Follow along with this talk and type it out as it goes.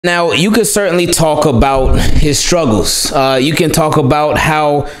Now, you could certainly talk about his struggles. You can talk about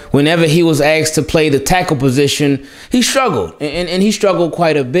how whenever he was asked to play the tackle position, he struggled, and he struggled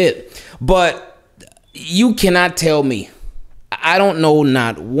quite a bit. But you cannot tell me, I don't know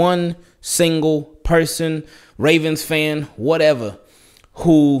not one single person, Ravens fan, whatever,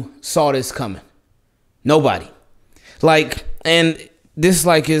 who saw this coming. Nobody. And this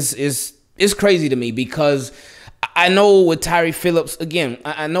is crazy to me because I know with Tyre Phillips, again,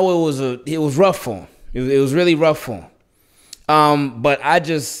 I know it was rough for him. It was really rough for him. But I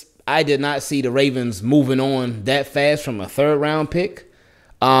did not see the Ravens moving on that fast from a third-round pick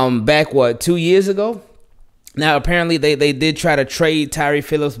back, 2 years ago? Now, apparently, they did try to trade Tyre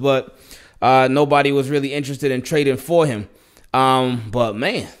Phillips, but nobody was really interested in trading for him. But,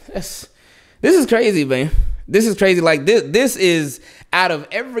 man, this is crazy, man. This is crazy. This is, out of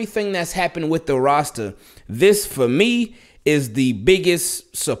everything that's happened with the roster, this, for me, is the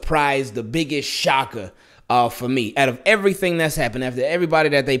biggest surprise, the biggest shocker for me. Out of everything that's happened, after everybody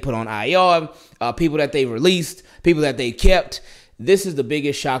that they put on IR, people that they released, people that they kept, this is the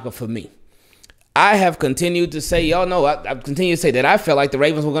biggest shocker for me. I have continued to say, y'all know, I continue to say that I felt like the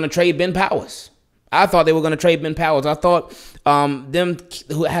Ravens were going to trade Ben Powers. I thought they were going to trade Ben Powers. I thought how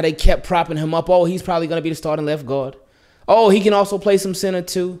they kept propping him up. Oh, he's probably going to be the starting left guard. Oh, he can also play some center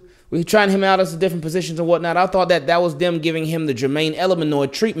too. We're trying him out as different positions and whatnot. I thought that was them giving him the Jermaine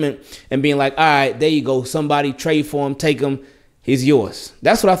Elamanoid treatment and being like, all right, there you go. Somebody trade for him. Take him. He's yours.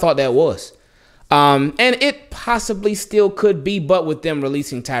 That's what I thought that was. And it possibly still could be, but with them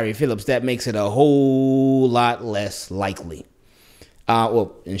releasing Tyre Phillips, that makes it a whole lot less likely.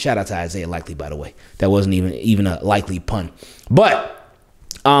 Well, and shout out to Isaiah Likely, by the way. That wasn't even a likely pun. But,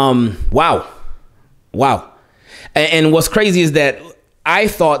 wow. And what's crazy is that I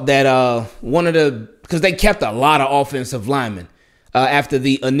thought that because they kept a lot of offensive linemen after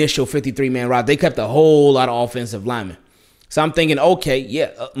the initial 53-man roster. They kept a whole lot of offensive linemen. So I'm thinking, okay,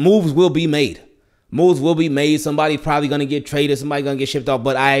 yeah, moves will be made. Moves will be made. Somebody's probably going to get traded. Somebody's going to get shipped off.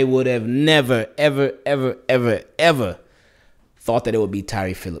 But I would have never, ever thought that it would be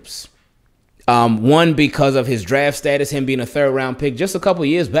Tyre Phillips. One, because of his draft status, him being a third-round pick just a couple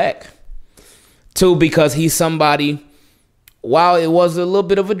years back. Two, because he's somebody, while it was a little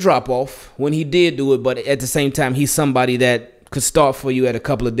bit of a drop-off when he did do it, but at the same time, he's somebody that could start for you at a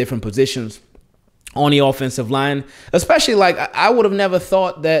couple of different positions on the offensive line. Especially, I would have never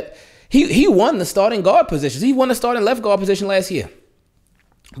thought that he won the starting guard positions. He won the starting left guard position last year.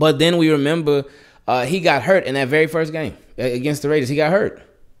 But then we remember he got hurt in that very first game against the Raiders. He got hurt.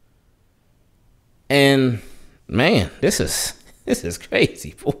 And, man, this is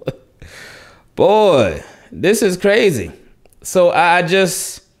crazy, boy. Boy, this is crazy. So I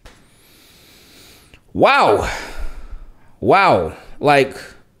just, wow.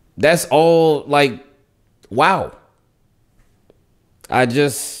 That's all, wow.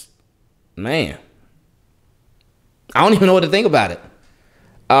 Man, I don't even know what to think about it.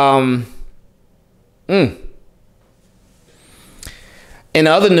 In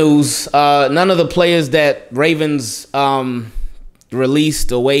other news, none of the players that Ravens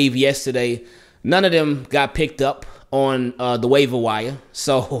released or waived yesterday, none of them got picked up on the waiver wire.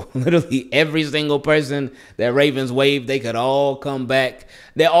 So literally every single person that Ravens waived, they could all come back.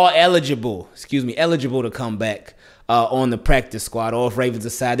 They're all eligible to come back on the practice squad. Or if Ravens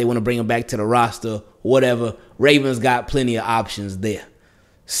decide they want to bring them back to the roster, whatever, Ravens got plenty of options there.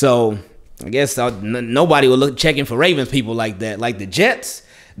 So I guess nobody will look checking for Ravens people like that. Like the Jets,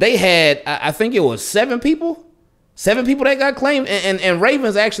 they had, I think it was 7 people that got claimed, and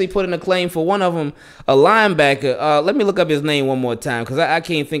Ravens actually put in a claim for one of them, a linebacker. Let me look up his name one more time because I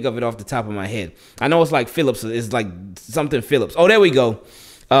can't think of it off the top of my head. I know it's like Phillips. It's like something Phillips. Oh, there we go.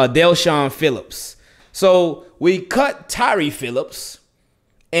 Delshon Phillips. So we cut Tyre Phillips,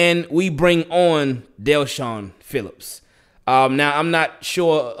 and we bring on Delshon Phillips. Now, I'm not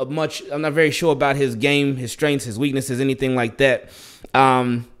very sure about his game, his strengths, his weaknesses, anything like that.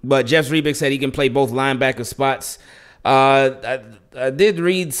 But Jeff Rebick said he can play both linebacker spots. I did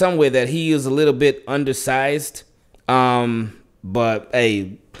read somewhere that he is a little bit undersized. But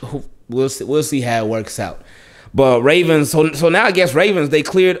hey, we'll see how it works out. But Ravens, so now I guess Ravens, they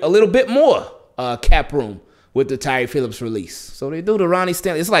cleared a little bit more cap room with the Tyre Phillips release. So they do the Ronnie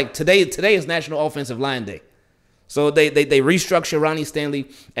Stanley. It's like today is National Offensive Line Day. So they restructure Ronnie Stanley,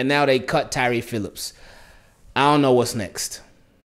 and now they cut Tyre Phillips. I don't know what's next.